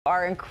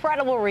Our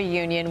incredible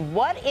reunion.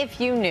 What if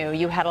you knew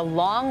you had a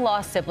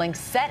long-lost sibling,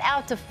 set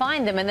out to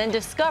find them, and then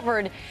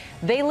discovered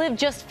they lived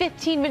just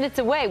 15 minutes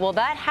away? Well,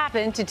 that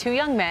happened to two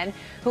young men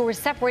who were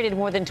separated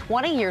more than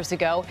 20 years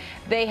ago.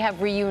 They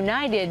have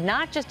reunited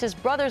not just as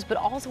brothers, but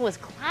also as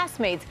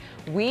classmates.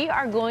 We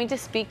are going to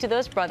speak to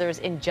those brothers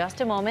in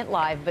just a moment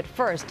live, but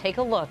first, take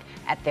a look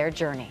at their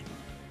journey.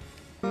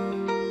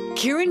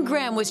 Kieron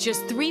Graham was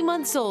just 3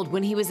 months old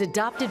when he was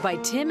adopted by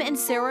Tim and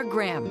Sarah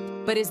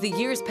Graham. But as the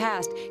years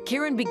passed,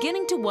 Kieron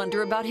beginning to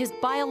wonder about his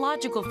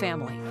biological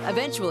family.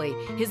 Eventually,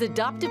 his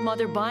adoptive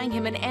mother buying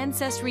him an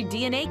Ancestry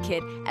DNA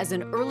kit as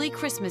an early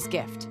Christmas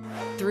gift.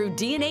 Through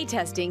DNA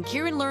testing,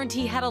 Kieron learned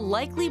he had a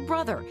likely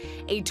brother,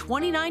 a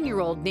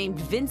 29-year-old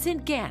named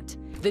Vincent Ghant.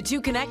 The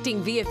two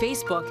connecting via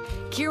Facebook,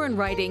 Kieron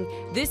writing,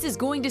 "This is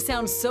going to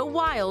sound so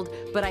wild,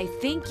 but I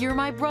think you're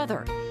my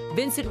brother."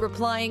 Vincent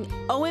replying,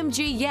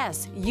 "OMG,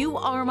 yes, you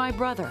are my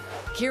brother."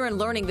 Kieron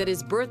learning that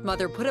his birth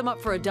mother put him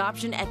up for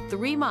adoption at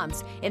 3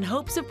 months in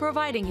hopes of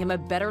providing him a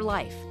better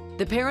life.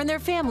 The pair and their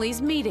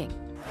families meeting.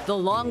 The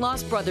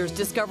long-lost brothers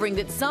discovering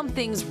that some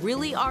things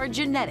really are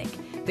genetic.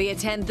 They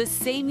attend the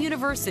same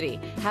university,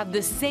 have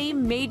the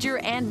same major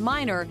and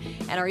minor,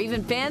 and are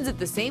even fans of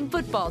the same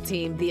football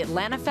team, the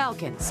Atlanta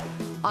Falcons.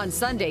 On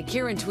Sunday,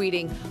 Kieron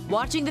tweeting,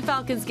 "Watching the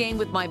Falcons game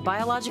with my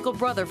biological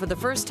brother for the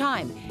first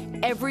time.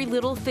 Every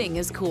little thing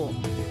is cool."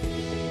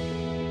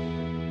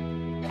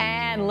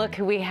 And look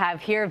who we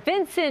have here,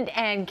 Vincent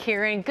and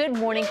Kieron. Good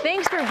morning.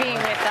 Thanks for being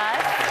with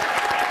us.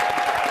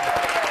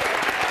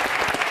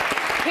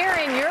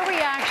 Kieron, your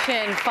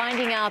reaction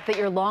finding out that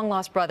your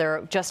long-lost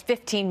brother just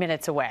 15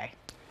 minutes away.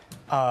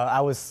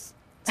 I was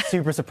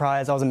super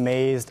surprised. I was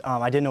amazed.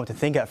 I didn't know what to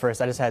think at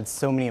first. I just had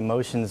so many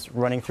emotions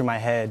running through my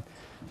head.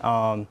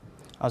 I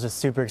was just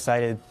super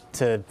excited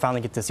to finally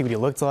get to see what he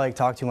looked like,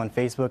 talk to him on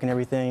Facebook and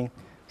everything.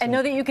 And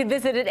know that you could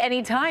visit at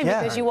any time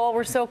because you all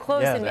were so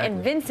close. Yeah,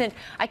 and Vincent,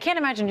 I can't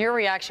imagine your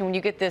reaction when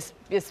you get this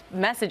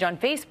message on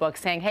Facebook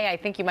saying, "Hey, I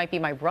think you might be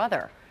my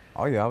brother."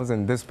 Oh yeah, I was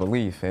in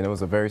disbelief, and it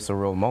was a very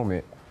surreal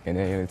moment. And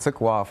it took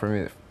a while for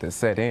me to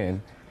set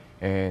in.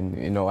 And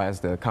you know,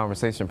 as the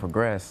conversation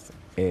progressed,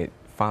 it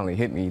finally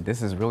hit me.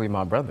 This is really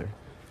my brother.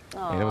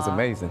 Aww. And it was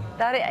amazing.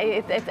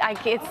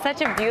 It's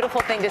such a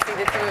beautiful thing to see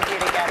the two of you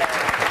together.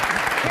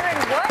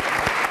 Kieron,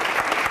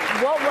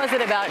 what was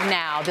it about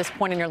now, this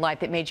point in your life,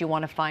 that made you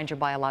want to find your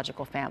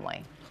biological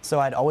family? So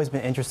I'd always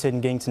been interested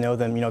in getting to know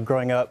them. You know,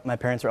 growing up, my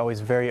parents were always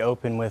very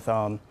open with,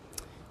 you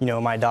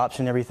know, my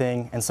adoption and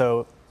everything. And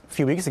so a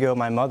few weeks ago,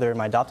 my mother,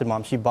 my adopted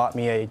mom, she bought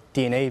me a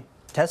DNA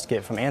test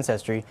kit from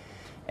Ancestry.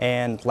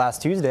 And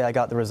last Tuesday, I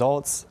got the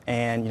results,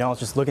 and you know, I was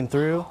just looking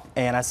through,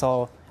 and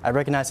I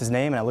recognized his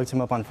name, and I looked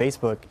him up on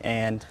Facebook,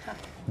 and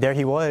there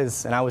he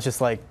was, and I was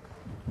just like,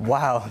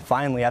 wow,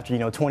 finally, after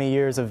 20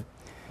 years of,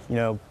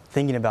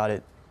 thinking about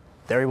it,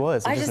 there he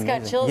was. I just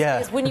got chills. Yeah.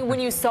 Because when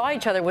you saw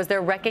each other, was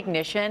there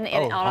recognition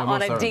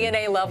on a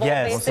DNA level,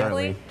 yes,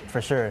 basically?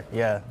 For sure,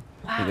 yeah.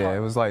 Wow. Yeah, it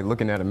was like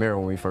looking at a mirror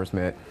when we first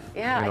met.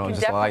 Yeah, you know, I can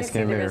just definitely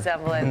see the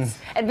resemblance.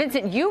 And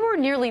Vincent, you were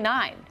nearly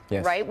 9,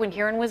 yes, right, when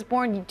Kieron was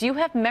born. Do you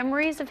have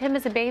memories of him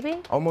as a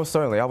baby? Almost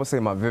certainly. I would say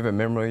my vivid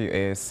memory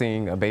is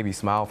seeing a baby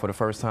smile for the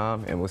first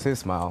time, and it was his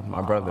smile,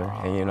 my brother.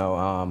 And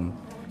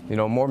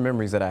more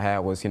memories that I had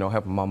was,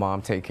 helping my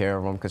mom take care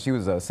of him, because she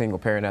was a single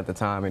parent at the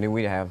time, and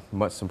we didn't have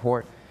much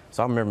support.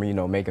 So I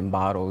remember, making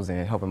bottles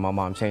and helping my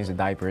mom change the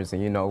diapers,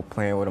 and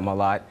playing with him a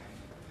lot.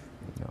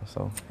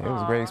 So it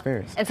was a great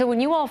experience. And so when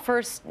you all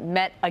first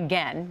met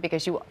again,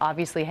 because you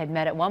obviously had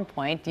met at one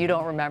point, you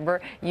don't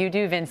remember, you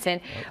do,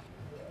 Vincent.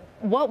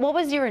 Yep. What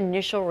was your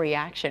initial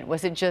reaction?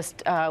 Was it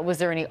just, was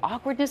there any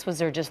awkwardness? Was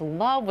there just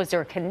love? Was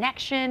there a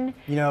connection?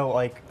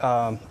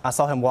 I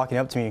saw him walking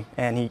up to me,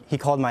 and he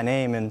called my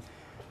name, and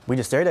we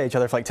just stared at each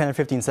other for like 10 or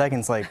 15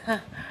 seconds, like,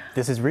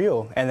 this is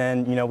real. And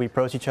then, we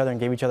approached each other and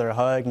gave each other a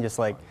hug, and just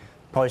like,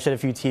 probably shed a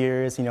few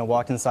tears,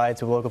 walked inside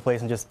to a local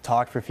place and just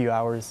talked for a few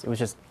hours. It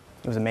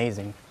was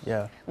amazing,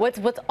 yeah. What's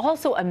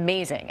also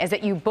amazing is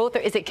that you both are,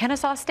 is it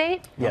Kennesaw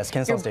State? Yes,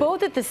 Kennesaw State. You're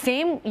both at the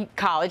same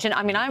college, and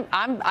I mean,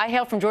 I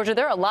hail from Georgia.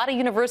 There are a lot of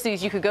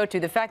universities you could go to.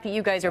 The fact that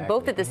you guys are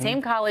both at the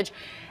same college,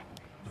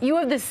 you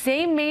have the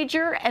same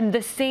major and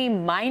the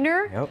same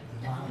minor? Yep.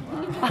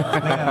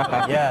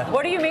 Yeah.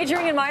 What are you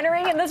majoring and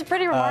minoring in? That's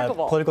pretty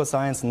remarkable. Political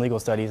science and legal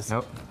studies.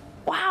 Nope.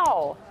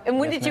 Wow. And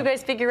when did you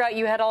guys figure out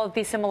you had all of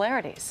these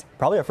similarities?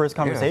 Probably our first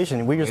conversation.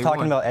 Yeah. We were just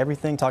talking about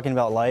everything, talking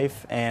about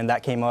life, and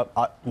that came up,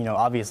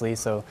 obviously.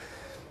 So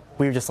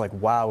we were just like,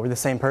 wow, we're the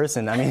same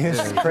person. I mean, it's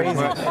just crazy.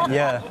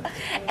 Yeah.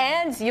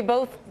 And you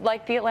both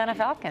like the Atlanta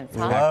Falcons,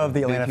 huh? Love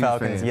the Atlanta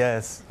Falcons,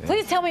 yes.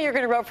 Please tell me you're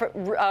going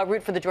to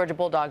root for the Georgia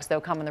Bulldogs,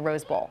 though, come in the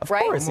Rose Bowl,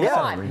 right? Of course, yeah,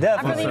 definitely. I'm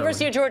from the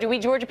University of Georgia. We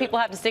Georgia people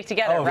have to stick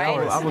together, right?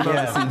 I would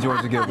love to see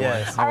Georgia get one.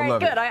 Yes. All right,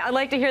 good. I'd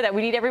like to hear that.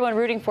 We need everyone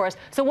rooting for us.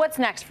 So what's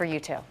next for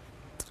you two?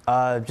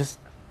 Just,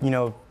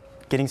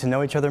 getting to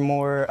know each other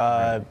more,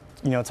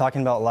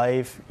 talking about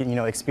life,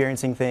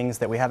 experiencing things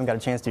that we haven't got a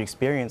chance to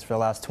experience for the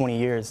last 20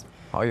 years.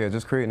 Oh yeah,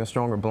 just creating a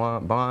stronger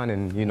bond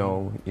and,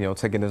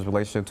 taking this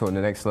relationship to the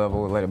next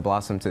level and let it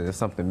blossom to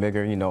something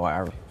bigger.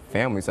 Our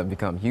families have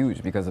become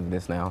huge because of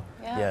this now.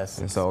 Yeah. Yes.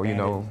 And so, you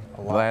know,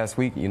 last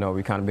week, you know,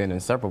 we kind of been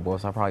inseparable,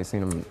 so I've probably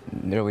seen them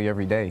nearly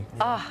every day.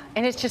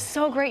 And it's just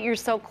so great you're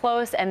so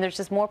close, and there's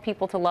just more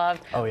people to love.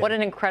 Oh, yeah. What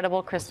an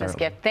incredible Christmas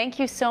gift. Thank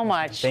you so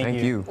much.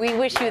 Thank you. We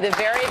wish you the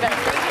very best.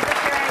 Thank you for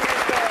sharing your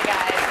story,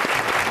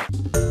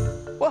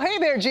 guys. Well, hey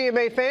there,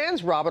 GMA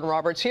fans. Robin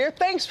Roberts here.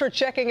 Thanks for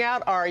checking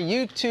out our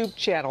YouTube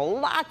channel.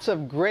 Lots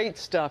of great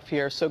stuff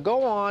here. So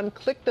go on,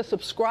 click the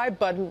subscribe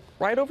button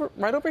right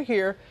over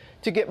here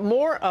to get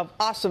more of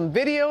awesome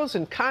videos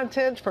and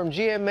content from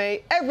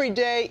GMA every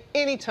day,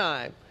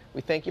 anytime.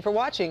 We thank you for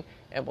watching,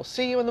 and we'll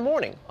see you in the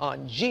morning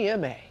on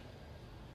GMA.